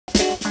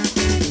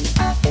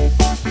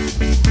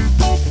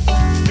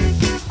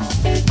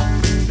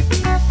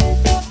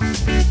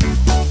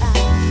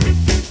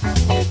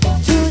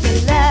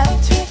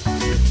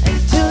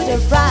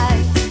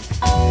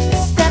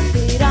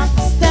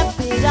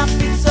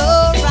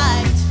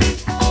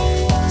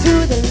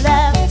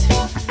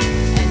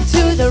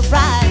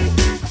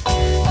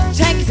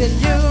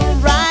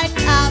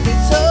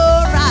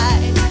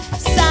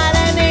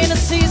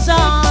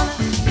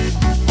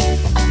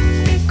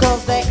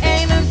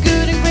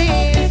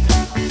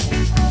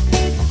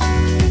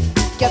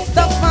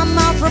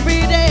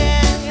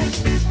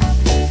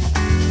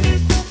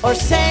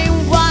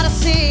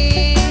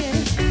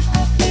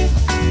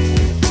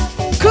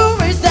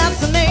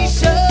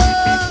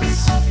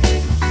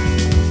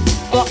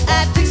but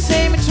at the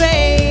same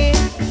train.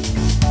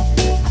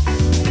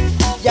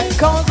 You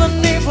cause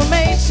an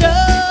information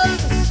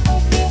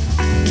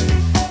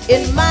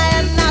in my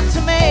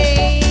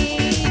anatomy,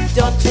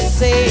 don't you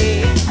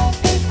see?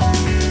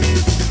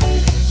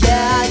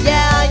 Yeah,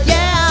 yeah,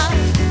 yeah.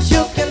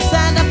 You can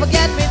stand and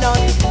forget me not.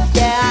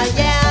 Yeah,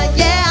 yeah,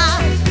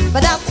 yeah.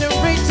 But I still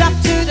reach up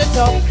to the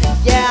top.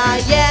 Yeah,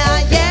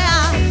 yeah,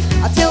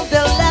 yeah. Until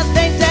the last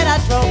thing that I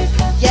drop.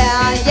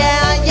 Yeah,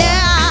 yeah,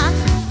 yeah.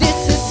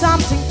 This is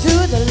something to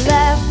the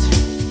left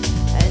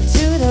and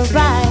to the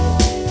right.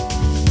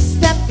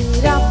 Step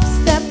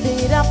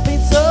it up,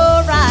 it's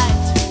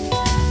alright.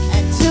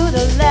 And to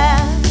the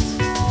left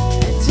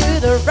and to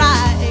the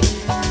right.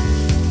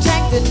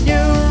 Check the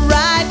new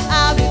right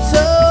out, it's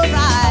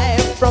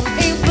alright. From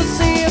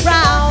infancy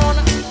around.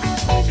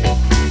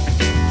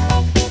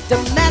 The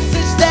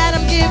message that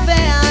I'm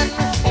giving,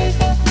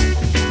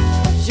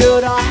 you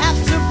don't have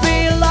to be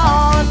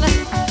alone.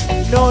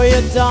 No,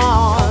 you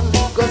don't.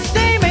 Cause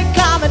they may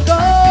come and go,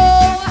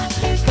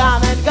 go,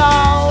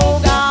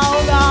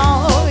 go.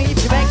 If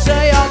you make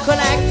sure you're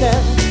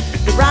connected,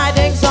 the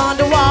writing's on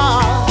the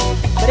wall.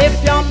 But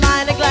if your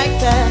mind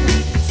neglected,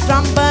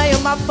 stumble you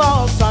might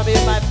fall, stumble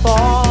you might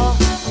fall.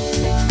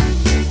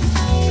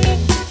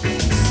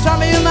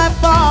 Stumble you might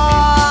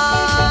fall.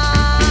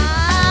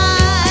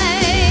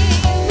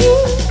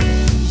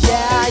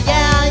 Yeah,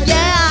 yeah,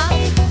 yeah.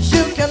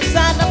 You can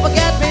stand and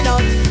forget me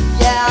not.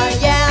 Yeah,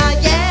 yeah,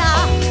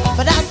 yeah.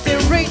 But I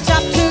still reach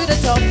up to the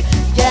top.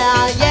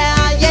 Yeah,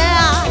 yeah,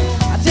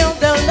 yeah. Until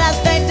the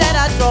last day that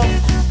I drop.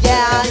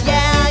 Yeah,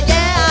 yeah,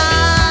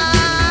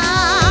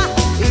 yeah.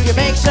 If you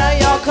make sure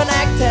you're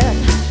connected,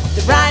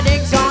 the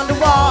writing's on the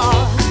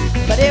wall.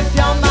 But if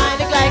your mind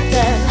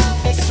neglected,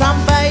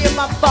 stumble you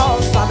might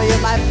fall, stumble you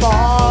might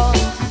fall.